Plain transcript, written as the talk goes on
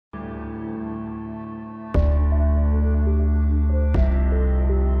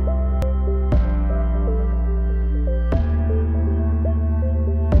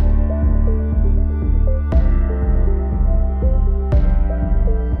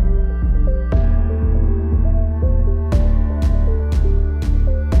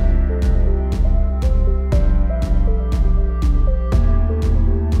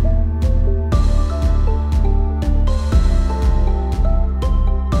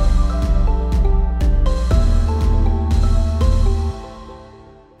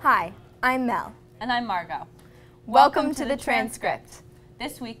I'm Mel. And I'm Margot. Welcome to the Transcript.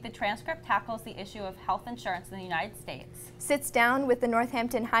 This week, the Transcript tackles the issue of health insurance in the United States, Sits down with the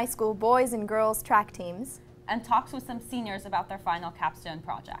Northampton High School boys and girls track teams, and talks with some seniors about their final capstone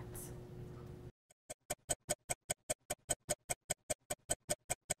projects.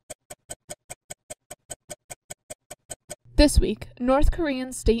 This week, North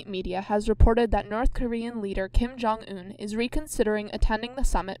Korean state media has reported that North Korean leader Kim Jong-un is reconsidering attending the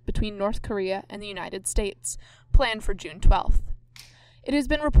summit between North Korea and the United States, planned for June 12th. It has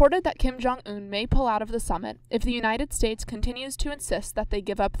been reported that Kim Jong-un may pull out of the summit if the United States continues to insist that they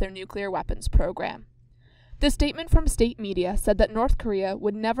give up their nuclear weapons program. The statement from state media said that North Korea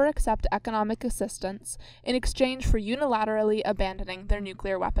would never accept economic assistance in exchange for unilaterally abandoning their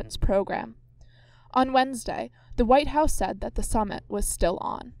nuclear weapons program. On Wednesday, the White House said that the summit was still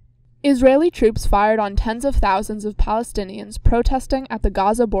on. Israeli troops fired on tens of thousands of Palestinians protesting at the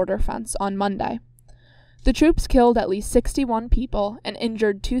Gaza border fence on Monday. The troops killed at least 61 people and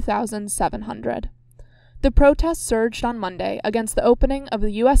injured 2,700. The protests surged on Monday against the opening of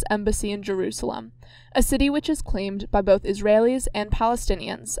the U.S. Embassy in Jerusalem, a city which is claimed by both Israelis and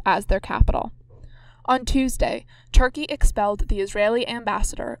Palestinians as their capital. On Tuesday, Turkey expelled the Israeli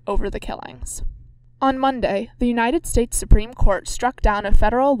ambassador over the killings. On Monday, the United States Supreme Court struck down a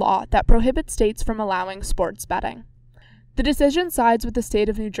federal law that prohibits states from allowing sports betting. The decision sides with the state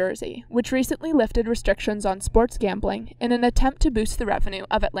of New Jersey, which recently lifted restrictions on sports gambling in an attempt to boost the revenue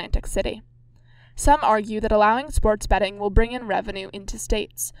of Atlantic City. Some argue that allowing sports betting will bring in revenue into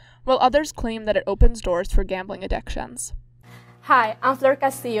states, while others claim that it opens doors for gambling addictions. Hi, I'm Flor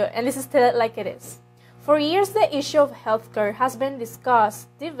Castillo, and this is Tell It Like It Is. For years, the issue of healthcare has been discussed,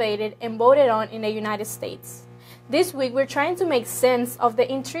 debated, and voted on in the United States. This week, we're trying to make sense of the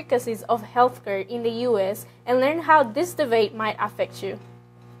intricacies of healthcare in the U.S. and learn how this debate might affect you.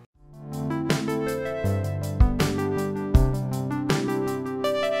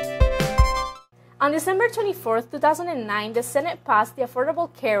 On December 24, 2009, the Senate passed the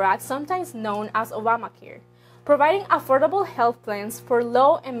Affordable Care Act, sometimes known as Obamacare, providing affordable health plans for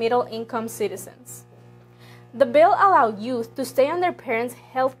low and middle-income citizens. The bill allowed youth to stay on their parents'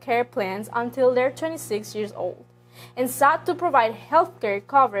 health care plans until they're 26 years old, and sought to provide health care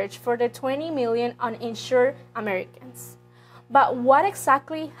coverage for the 20 million uninsured Americans. But what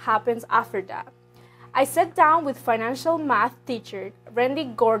exactly happens after that? I sat down with financial math teacher Randy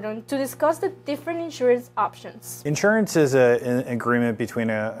Gordon to discuss the different insurance options. Insurance is an agreement between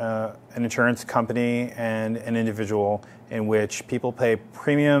an insurance company and an individual in which people pay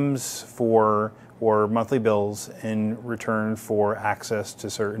premiums for or monthly bills in return for access to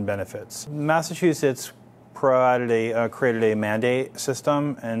certain benefits. Massachusetts created a mandate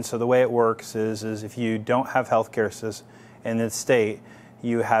system, and so the way it works is if you don't have health care in the state,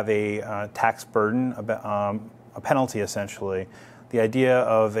 you have a tax burden, a penalty essentially. The idea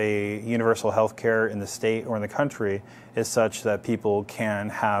of a universal health care in the state or in the country is such that people can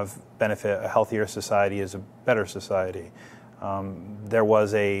have benefit. A healthier society is a better society. There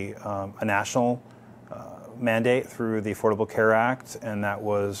was a national mandate through the Affordable Care Act, and that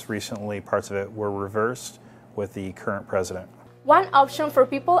was recently, parts of it were reversed with the current president. One option for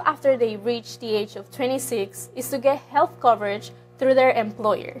people after they reach the age of 26 is to get health coverage through their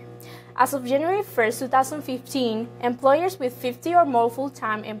employer. As of January 1st, 2015, employers with 50 or more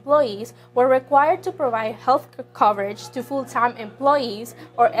full-time employees were required to provide health coverage to full-time employees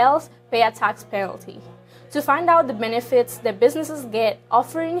or else pay a tax penalty. To find out the benefits that businesses get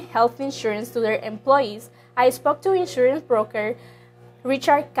offering health insurance to their employees, I spoke to insurance broker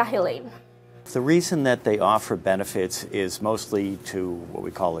Richard Cahillain. The reason that they offer benefits is mostly to what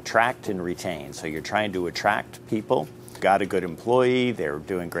we call attract and retain. So you're trying to attract people. Got a good employee, they're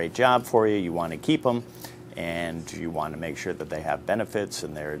doing a great job for you, you want to keep them, and you want to make sure that they have benefits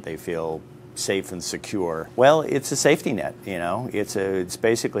and they feel safe and secure. Well, it's a safety net, you know. It's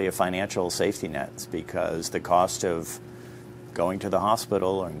basically a financial safety net because the cost of going to the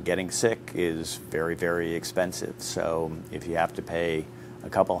hospital and getting sick is very, very expensive. So if you have to pay a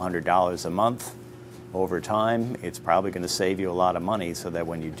couple $100s a month over time, it's probably going to save you a lot of money so that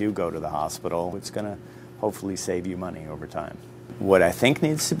when you do go to the hospital, it's going to hopefully save you money over time. What I think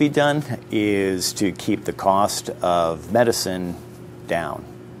needs to be done is to keep the cost of medicine down.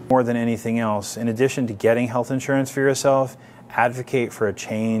 More than anything else, in addition to getting health insurance for yourself, advocate for a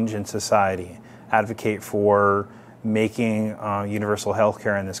change in society. Advocate for making universal health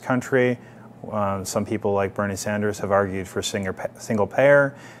care in this country. Some people like Bernie Sanders have argued for single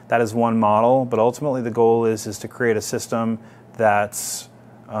payer. That is one model, but ultimately the goal is to create a system that's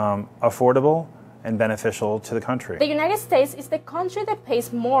affordable, and beneficial to the country. The United States is the country that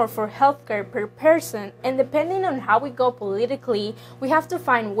pays more for healthcare per person, and depending on how we go politically, we have to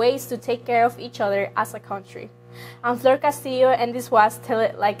find ways to take care of each other as a country. I'm Flor Castillo, and this was Tell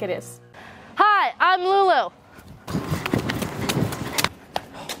It Like It Is. Hi, I'm Lulu.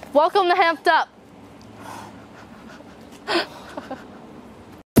 Welcome to Hamped Up.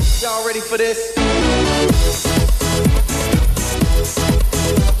 Y'all ready for this?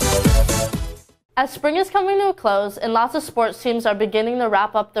 As spring is coming to a close and lots of sports teams are beginning to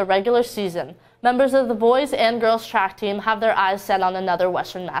wrap up their regular season, members of the boys and girls track team have their eyes set on another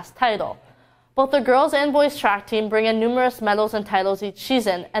Western Mass title. Both the girls and boys track team bring in numerous medals and titles each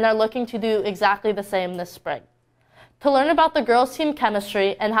season and are looking to do exactly the same this spring. To learn about the girls team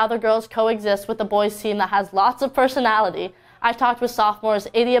chemistry and how the girls coexist with the boys team that has lots of personality, I talked with sophomores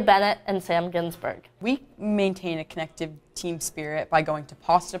Adia Bennett and Sam Ginsberg. We maintain a connective team spirit by going to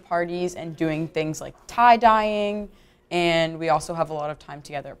pasta parties and doing things like tie-dyeing, and we also have a lot of time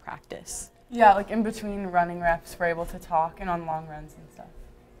together at practice. Yeah, like in between running reps, we're able to talk and on long runs and stuff.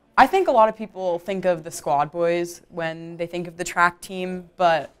 I think a lot of people think of the squad boys when they think of the track team,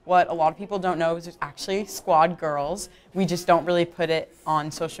 but what a lot of people don't know is there's actually squad girls. We just don't really put it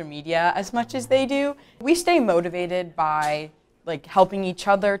on social media as much as they do. We stay motivated by helping each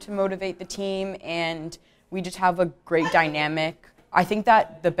other to motivate the team, and we just have a great dynamic. I think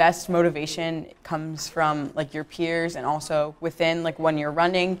that the best motivation comes from your peers, and also within when you're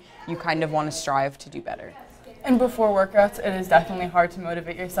running, you kind of want to strive to do better. And before workouts, it is definitely hard to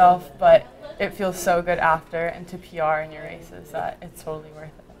motivate yourself, but it feels so good after and to PR in your races that it's totally worth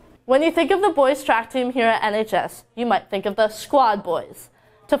it. When you think of the boys track team here at NHS, you might think of the squad boys.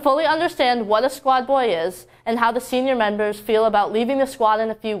 To fully understand what a squad boy is and how the senior members feel about leaving the squad in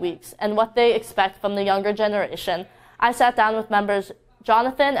a few weeks and what they expect from the younger generation, I sat down with members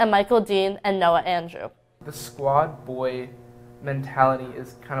Jonathan and Michael Dean and Noah Andrew. The squad boy mentality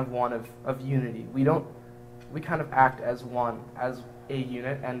is kind of one of unity. We kind of act as one, as a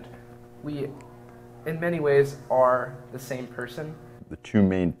unit, and we, in many ways, are the same person. The two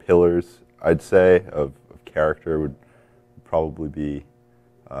main pillars, I'd say, of character would probably be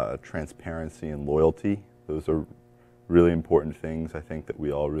transparency and loyalty. Those are really important things, I think, that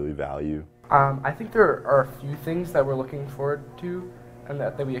we all really value. I think there are a few things that we're looking forward to and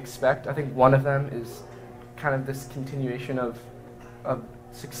that we expect. I think one of them is kind of this continuation of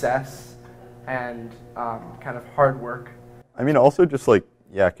success and kind of hard work. I mean, also just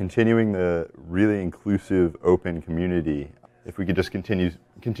continuing the really inclusive, open community. If we could just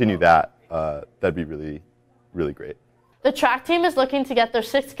continue that, that'd be really, really great. The track team is looking to get their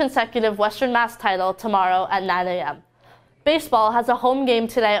 6th consecutive Western Mass title tomorrow at 9 a.m. Baseball has a home game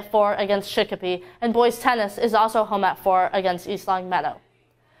today at 4 against Chicopee, and boys tennis is also home at 4 against East Long Meadow.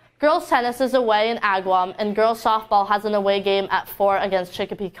 Girls tennis is away in Agawam, and girls softball has an away game at 4 against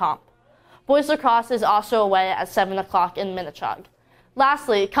Chicopee Comp. Boys lacrosse is also away at 7 o'clock in Minnetrog.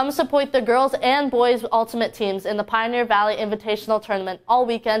 Lastly, come support the girls and boys ultimate teams in the Pioneer Valley Invitational Tournament all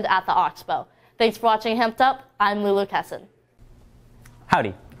weekend at the Oxbow. Thanks for watching Hamped Up. I'm Lulu Kesson.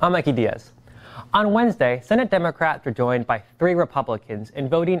 Howdy, I'm Mikey Diaz. On Wednesday, Senate Democrats were joined by 3 Republicans in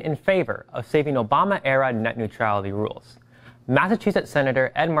voting in favor of saving Obama-era net neutrality rules. Massachusetts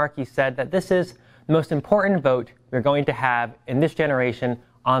Senator Ed Markey said that this is the most important vote we're going to have in this generation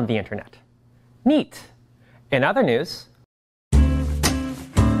on the internet. Neat. In other news,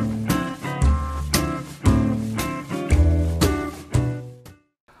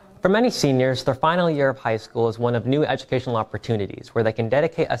 for many seniors, their final year of high school is one of new educational opportunities where they can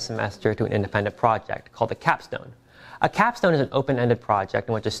dedicate a semester to an independent project called a capstone. A capstone is an open-ended project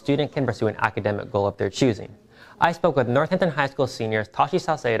in which a student can pursue an academic goal of their choosing. I spoke with Northampton High School seniors Tashi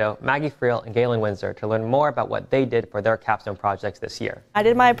Salcedo, Maggie Friel, and Galen Windsor to learn more about what they did for their capstone projects this year. I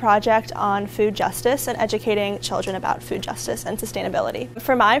did my project on food justice and educating children about food justice and sustainability.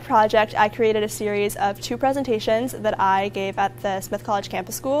 For my project, I created a series of 2 presentations that I gave at the Smith College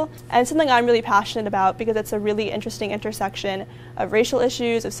Campus School, and it's something I'm really passionate about because it's a really interesting intersection of racial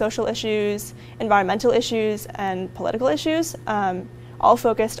issues, of social issues, environmental issues, and political issues. All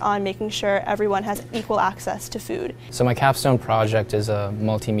focused on making sure everyone has equal access to food. So my capstone project is a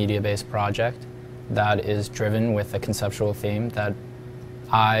multimedia-based project that is driven with a conceptual theme that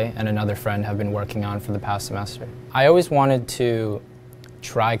I and another friend have been working on for the past semester. I always wanted to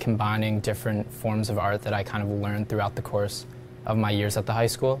try combining different forms of art that I kind of learned throughout the course of my years at the high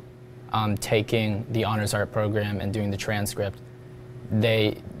school. Taking the honors art program and doing the transcript,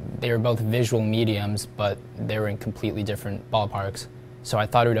 they were both visual mediums, but they were in completely different ballparks. So I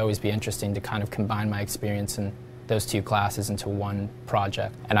thought it would always be interesting to kind of combine my experience in those two classes into one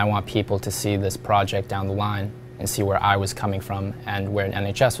project. And I want people to see this project down the line and see where I was coming from and where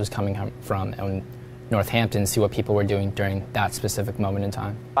NHS was coming from, and Northampton, see what people were doing during that specific moment in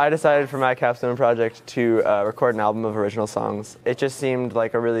time. I decided for my capstone project to record an album of original songs. It just seemed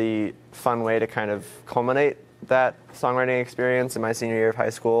like a really fun way to kind of culminate that songwriting experience in my senior year of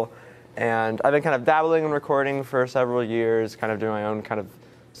high school. And I've been kind of dabbling in recording for several years, kind of doing my own kind of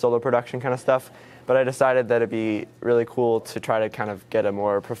solo production kind of stuff. But I decided that it'd be really cool to try to kind of get a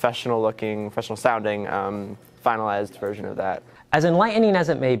more professional looking, professional sounding, finalized version of that. As enlightening as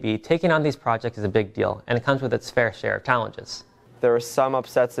it may be, taking on these projects is a big deal, and it comes with its fair share of challenges. There were some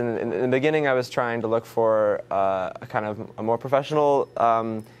upsets. In the beginning, I was trying to look for a kind of a more professional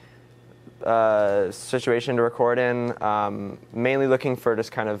situation to record in, mainly looking for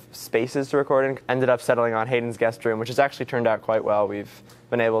just kind of spaces to record in. Ended up settling on Hayden's guest room, which has actually turned out quite well. We've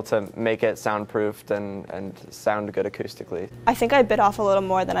been able to make it soundproofed and sound good acoustically. I think I bit off a little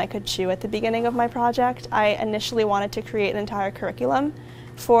more than I could chew at the beginning of my project. I initially wanted to create an entire curriculum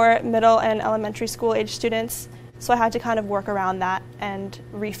for middle and elementary school age students, so I had to kind of work around that and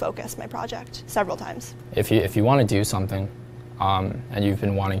refocus my project several times. If you want to do something, and you've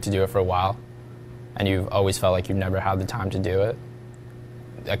been wanting to do it for a while, and you've always felt like you've never had the time to do it,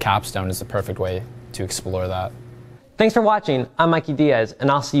 a capstone is the perfect way to explore that. Thanks for watching. I'm Mikey Diaz, and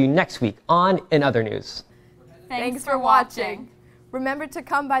I'll see you next week on In Other News. Thanks for watching. Remember to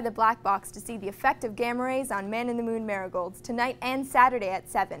come by the Black Box to see the effect of gamma rays on Man in the Moon marigolds tonight and Saturday at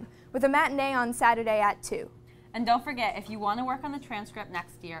 7, with a matinee on Saturday at 2. And don't forget, if you want to work on the transcript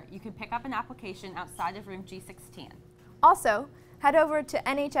next year, you can pick up an application outside of room G16. Also, head over to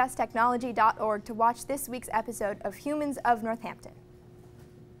nhstechnology.org to watch this week's episode of Humans of Northampton.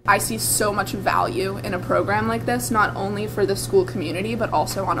 I see so much value in a program like this, not only for the school community, but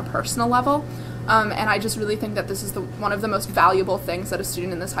also on a personal level. And I just really think that this is one of the most valuable things that a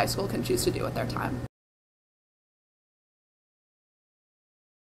student in this high school can choose to do with their time.